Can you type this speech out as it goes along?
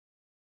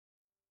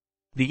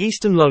The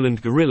eastern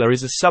lowland gorilla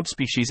is a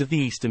subspecies of the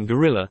eastern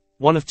gorilla,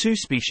 one of two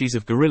species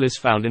of gorillas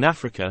found in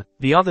Africa,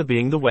 the other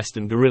being the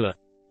western gorilla.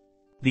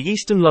 The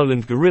eastern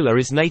lowland gorilla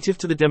is native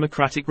to the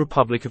Democratic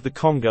Republic of the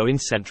Congo in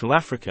Central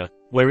Africa,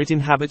 where it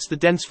inhabits the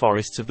dense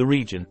forests of the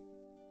region.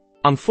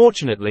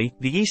 Unfortunately,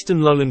 the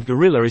eastern lowland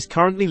gorilla is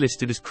currently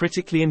listed as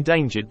critically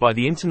endangered by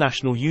the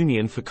International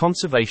Union for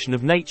Conservation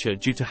of Nature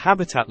due to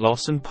habitat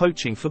loss and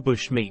poaching for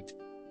bush meat.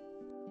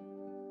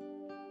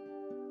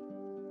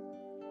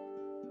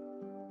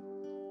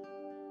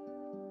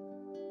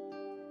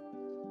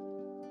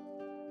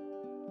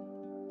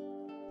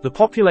 The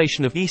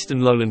population of eastern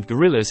lowland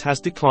gorillas has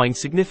declined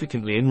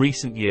significantly in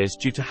recent years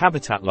due to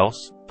habitat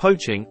loss,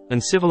 poaching,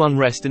 and civil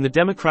unrest in the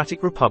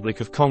Democratic Republic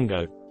of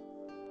Congo.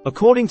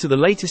 According to the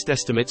latest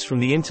estimates from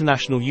the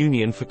International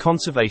Union for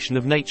Conservation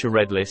of Nature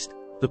Red List,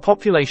 the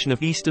population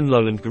of eastern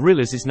lowland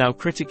gorillas is now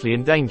critically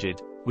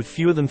endangered, with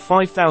fewer than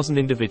 5,000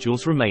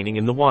 individuals remaining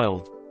in the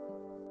wild.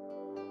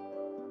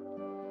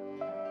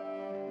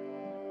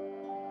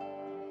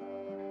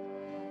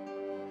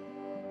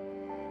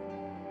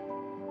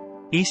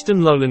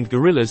 Eastern lowland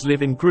gorillas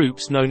live in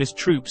groups known as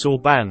troops or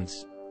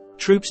bands.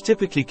 Troops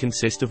typically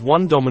consist of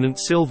one dominant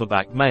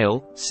silverback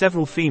male,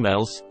 several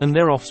females, and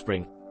their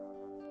offspring.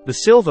 The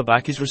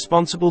silverback is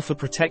responsible for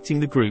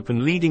protecting the group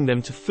and leading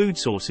them to food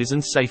sources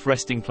and safe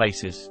resting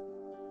places.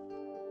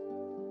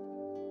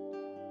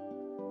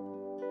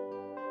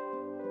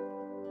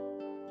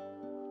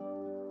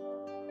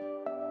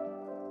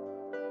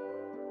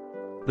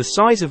 The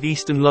size of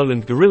eastern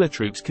lowland gorilla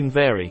troops can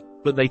vary,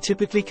 but they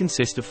typically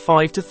consist of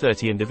 5 to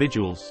 30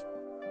 individuals.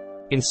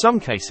 In some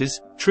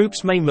cases,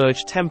 troops may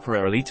merge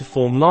temporarily to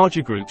form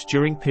larger groups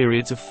during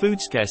periods of food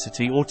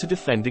scarcity or to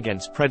defend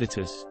against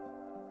predators.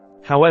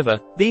 However,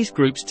 these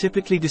groups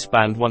typically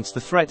disband once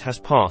the threat has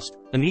passed,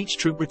 and each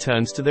troop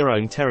returns to their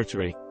own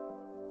territory.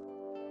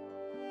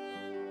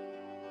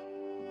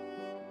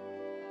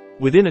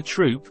 Within a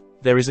troop,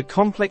 there is a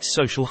complex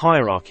social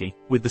hierarchy,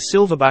 with the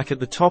silverback at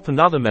the top and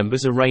other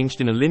members arranged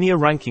in a linear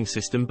ranking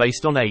system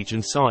based on age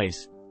and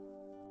size.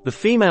 The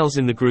females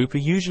in the group are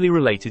usually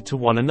related to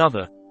one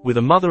another, with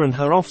a mother and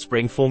her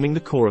offspring forming the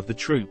core of the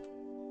troop.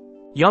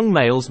 Young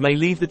males may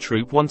leave the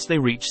troop once they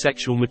reach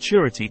sexual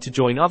maturity to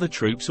join other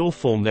troops or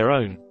form their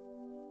own.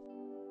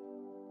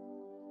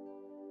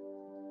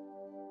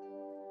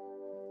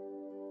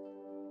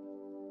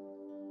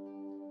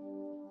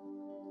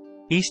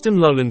 Eastern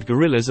lowland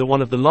gorillas are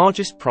one of the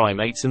largest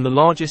primates and the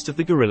largest of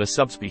the gorilla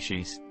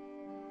subspecies.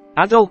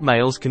 Adult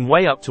males can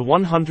weigh up to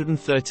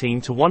 113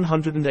 to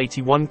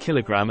 181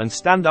 kg and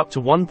stand up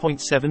to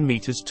 1.7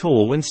 meters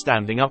tall when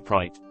standing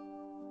upright.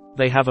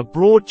 They have a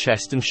broad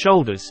chest and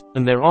shoulders,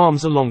 and their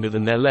arms are longer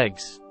than their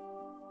legs.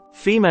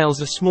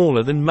 Females are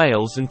smaller than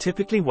males and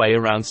typically weigh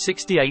around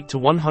 68 to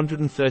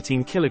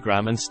 113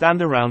 kg and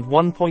stand around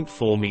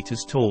 1.4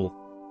 meters tall.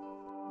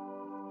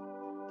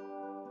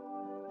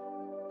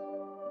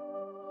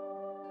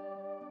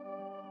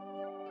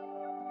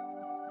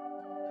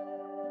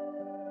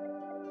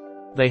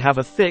 They have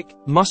a thick,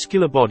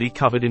 muscular body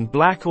covered in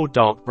black or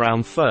dark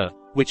brown fur,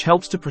 which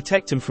helps to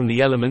protect them from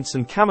the elements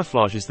and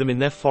camouflages them in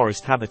their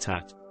forest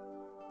habitat.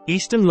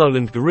 Eastern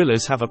lowland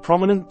gorillas have a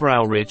prominent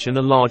brow ridge and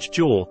a large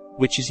jaw,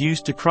 which is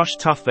used to crush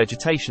tough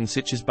vegetation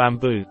such as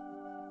bamboo.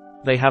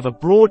 They have a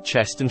broad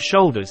chest and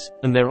shoulders,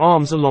 and their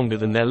arms are longer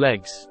than their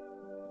legs.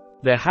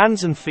 Their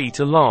hands and feet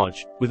are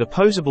large, with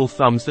opposable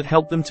thumbs that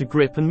help them to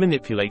grip and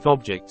manipulate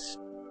objects.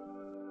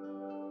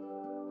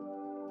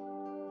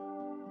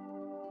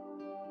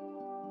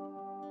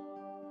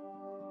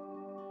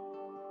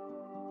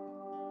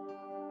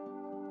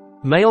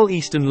 Male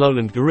eastern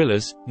lowland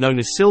gorillas, known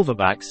as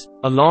silverbacks,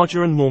 are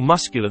larger and more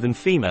muscular than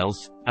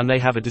females, and they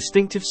have a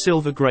distinctive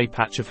silver-gray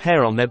patch of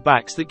hair on their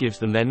backs that gives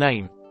them their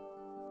name.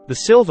 The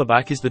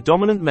silverback is the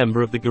dominant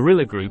member of the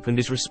gorilla group and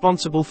is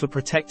responsible for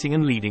protecting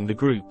and leading the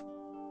group.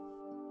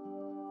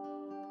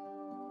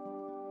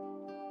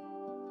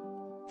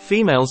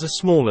 Females are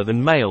smaller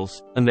than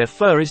males, and their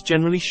fur is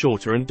generally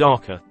shorter and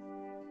darker.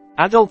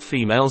 Adult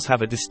females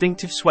have a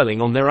distinctive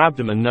swelling on their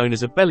abdomen known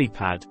as a belly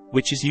pad,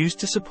 which is used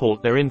to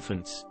support their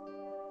infants.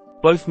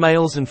 Both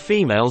males and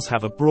females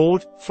have a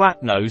broad,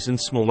 flat nose and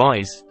small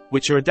eyes,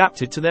 which are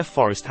adapted to their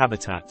forest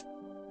habitat.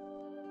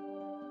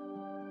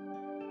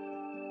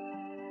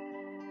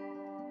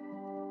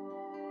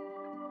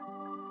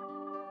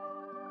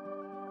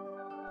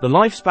 The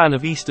lifespan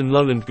of eastern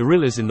lowland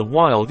gorillas in the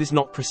wild is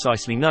not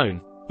precisely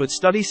known, but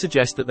studies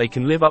suggest that they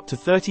can live up to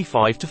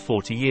 35 to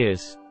 40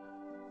 years.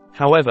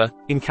 However,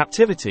 in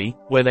captivity,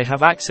 where they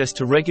have access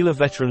to regular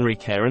veterinary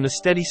care and a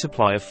steady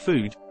supply of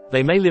food,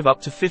 they may live up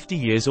to 50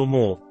 years or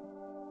more.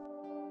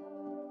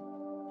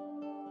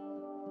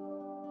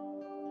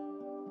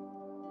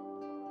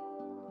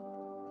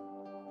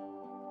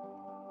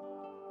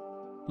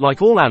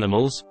 Like all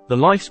animals, the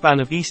lifespan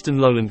of eastern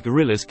lowland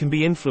gorillas can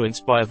be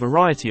influenced by a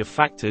variety of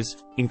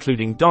factors,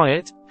 including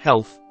diet,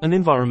 health, and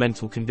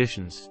environmental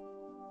conditions.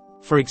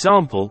 For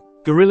example,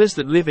 Gorillas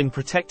that live in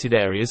protected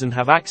areas and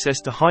have access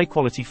to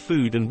high-quality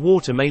food and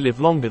water may live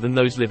longer than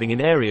those living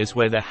in areas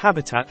where their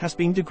habitat has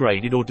been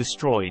degraded or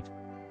destroyed.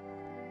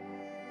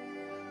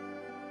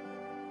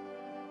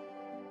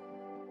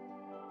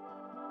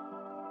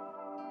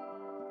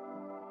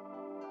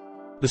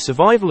 The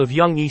survival of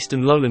young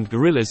eastern lowland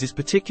gorillas is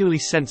particularly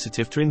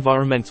sensitive to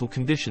environmental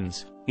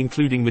conditions,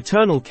 including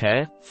maternal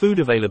care, food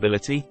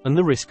availability, and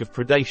the risk of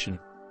predation.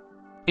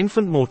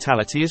 Infant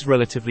mortality is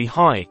relatively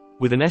high,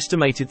 with an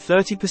estimated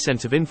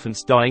 30% of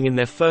infants dying in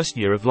their first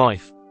year of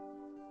life.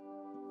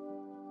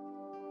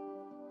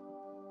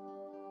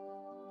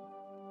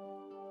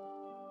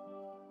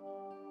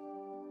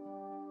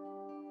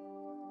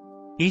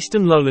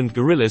 Eastern lowland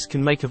gorillas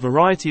can make a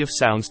variety of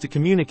sounds to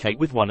communicate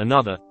with one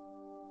another.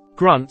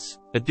 Grunts,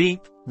 a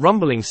deep,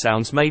 rumbling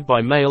sounds made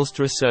by males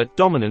to assert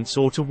dominance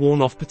or to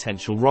warn off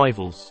potential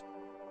rivals.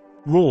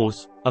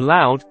 Roars, a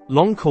loud,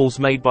 long calls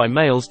made by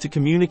males to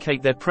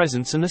communicate their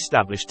presence and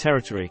establish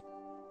territory.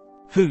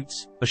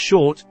 Hoots, are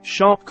short,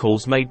 sharp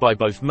calls made by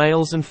both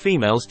males and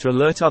females to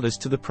alert others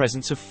to the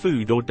presence of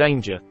food or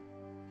danger.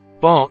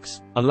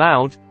 Barks, are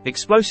loud,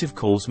 explosive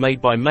calls made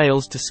by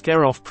males to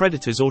scare off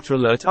predators or to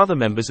alert other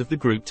members of the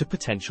group to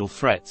potential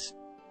threats.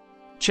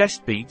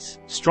 Chest beats,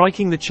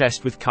 striking the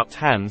chest with cupped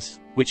hands,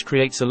 which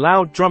creates a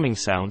loud drumming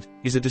sound,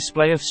 is a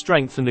display of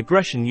strength and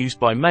aggression used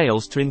by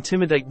males to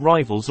intimidate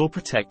rivals or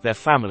protect their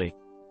family.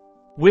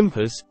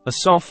 Whimpers, are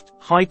soft,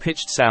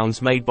 high-pitched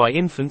sounds made by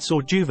infants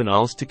or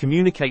juveniles to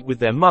communicate with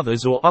their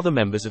mothers or other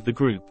members of the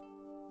group.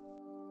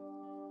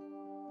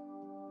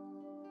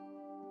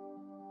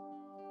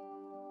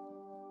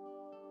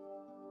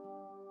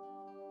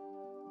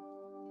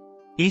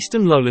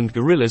 Eastern lowland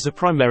gorillas are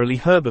primarily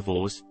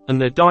herbivores,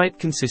 and their diet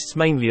consists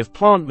mainly of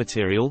plant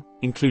material,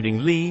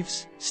 including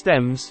leaves,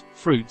 stems,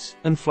 fruits,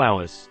 and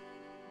flowers.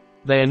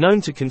 They are known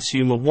to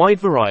consume a wide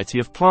variety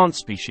of plant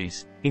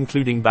species,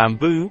 including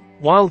bamboo,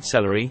 wild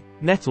celery,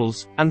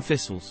 nettles, and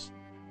thistles.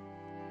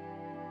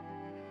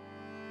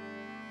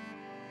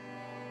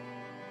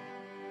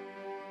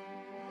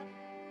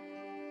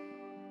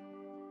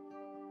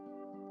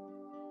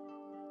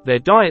 Their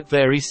diet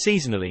varies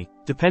seasonally,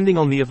 depending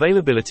on the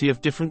availability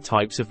of different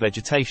types of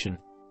vegetation.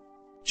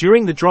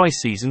 During the dry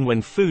season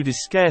when food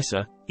is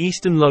scarcer,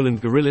 eastern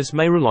lowland gorillas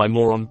may rely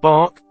more on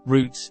bark,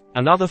 roots,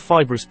 and other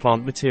fibrous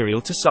plant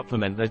material to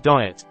supplement their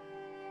diet.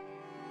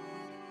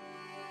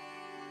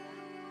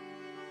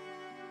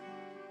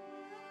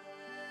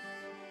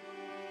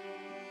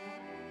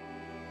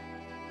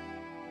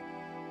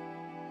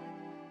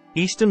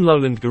 Eastern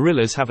lowland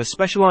gorillas have a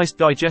specialized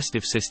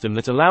digestive system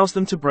that allows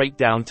them to break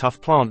down tough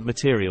plant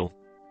material.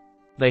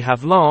 They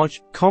have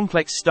large,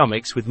 complex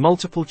stomachs with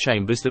multiple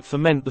chambers that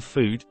ferment the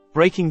food,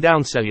 breaking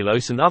down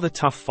cellulose and other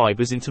tough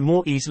fibers into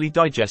more easily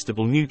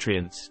digestible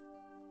nutrients.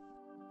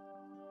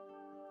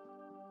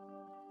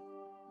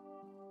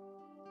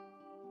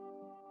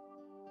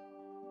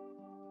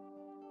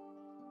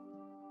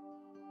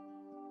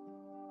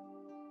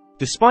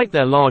 Despite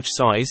their large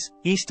size,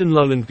 eastern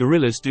lowland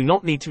gorillas do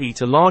not need to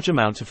eat a large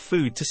amount of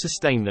food to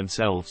sustain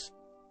themselves.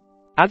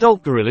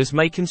 Adult gorillas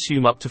may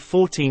consume up to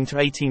 14 to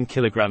 18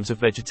 kilograms of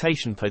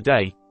vegetation per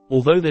day,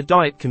 although their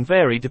diet can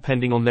vary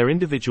depending on their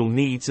individual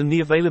needs and the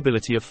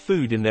availability of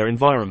food in their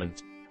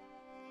environment.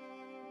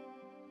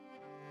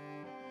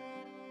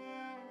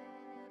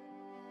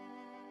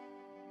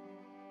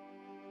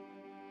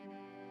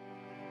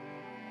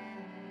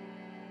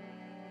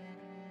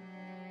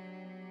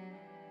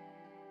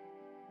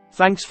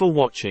 Thanks for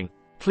watching.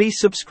 Please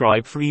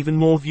subscribe for even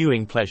more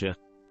viewing pleasure.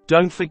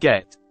 Don't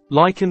forget,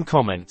 like and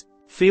comment.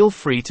 Feel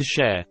free to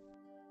share.